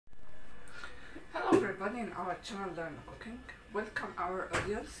everybody in our channel Learn Cooking. Welcome our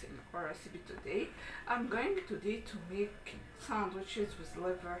audience in our recipe today. I'm going today to make sandwiches with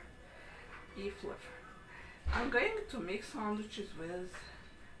beef liver. I'm going to make sandwiches with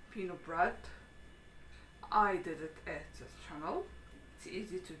peanut bread. I did it at this channel. It's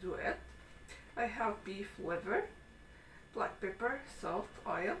easy to do it. I have beef liver, black pepper, salt,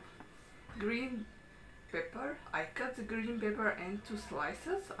 oil, green pepper. I cut the green pepper into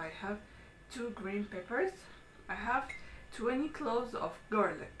slices. I have 2 green peppers. I have 20 cloves of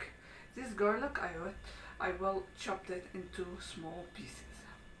garlic. This garlic I will chop it into small pieces.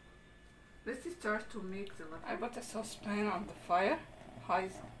 Let's start to make the liver. I put a saucepan on the fire, high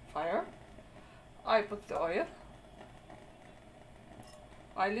fire. I put the oil.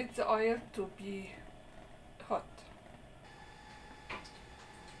 I let the oil to be hot.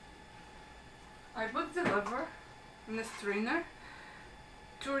 I put the liver in a strainer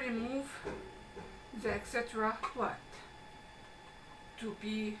to remove the etc. fat, to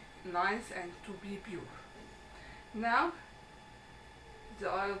be nice and to be pure. Now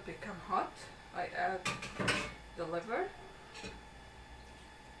the oil become hot. I add the liver.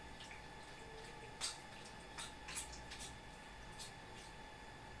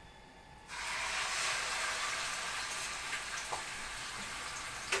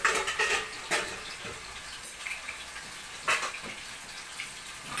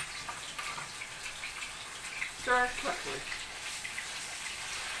 Stir quickly.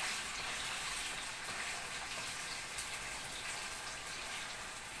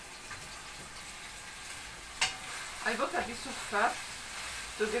 I put a piece of fat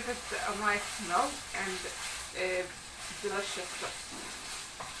to give it a nice smell and a delicious taste.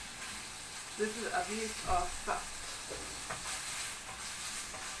 This is a piece of fat.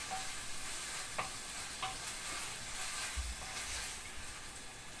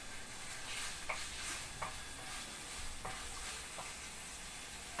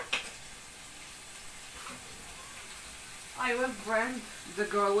 I will blend the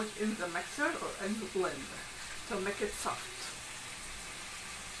garlic in the mixer or in the blender to make it soft.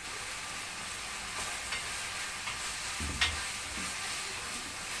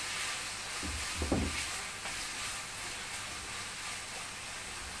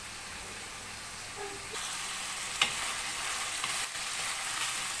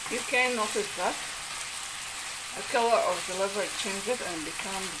 You can notice that the color of the liver changes and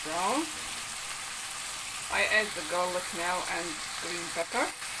becomes brown. I add the garlic now and green pepper.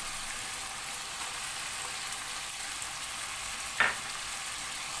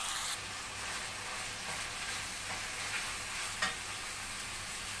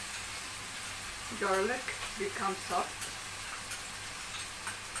 Garlic becomes soft.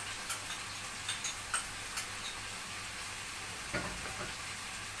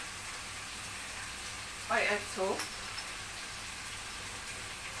 I add salt,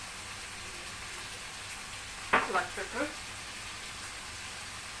 black pepper,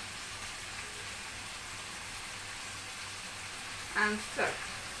 and stir.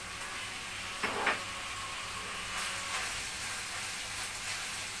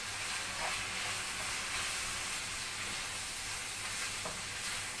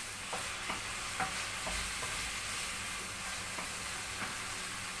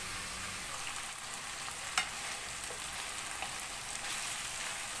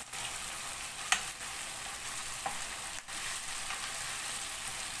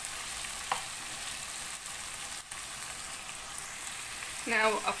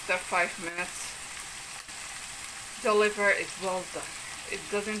 Now after 5 minutes, the liver is well done. It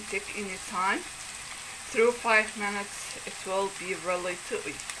doesn't take any time. Through 5 minutes it will be ready to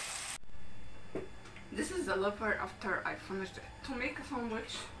eat. This is the liver after I finished it. To make a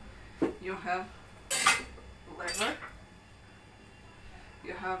sandwich, you have liver,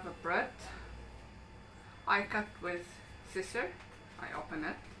 you have a bread. I cut with scissor. I open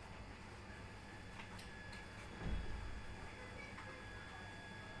it.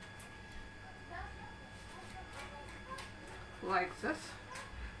 Like this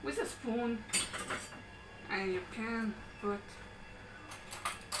with a spoon, and you can put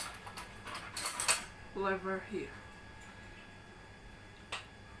liver here.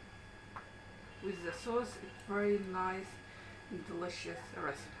 With the sauce, it's very nice and delicious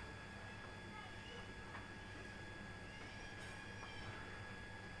recipe.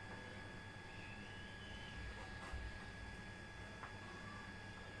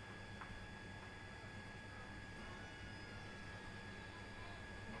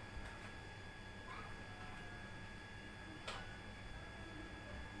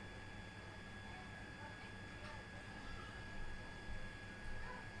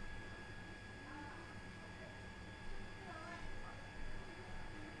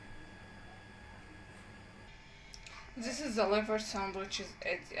 This is the liver sandwiches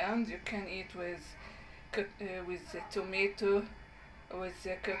at the end. You can eat with the tomato, with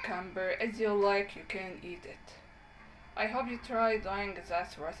the cucumber, as you like. You can eat it. I hope you try doing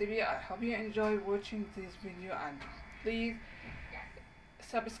that recipe. I hope you enjoy watching this video, and please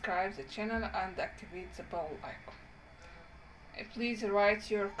subscribe the channel and activate the bell icon. Please write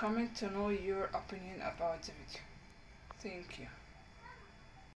your comment to know your opinion about the video. Thank you.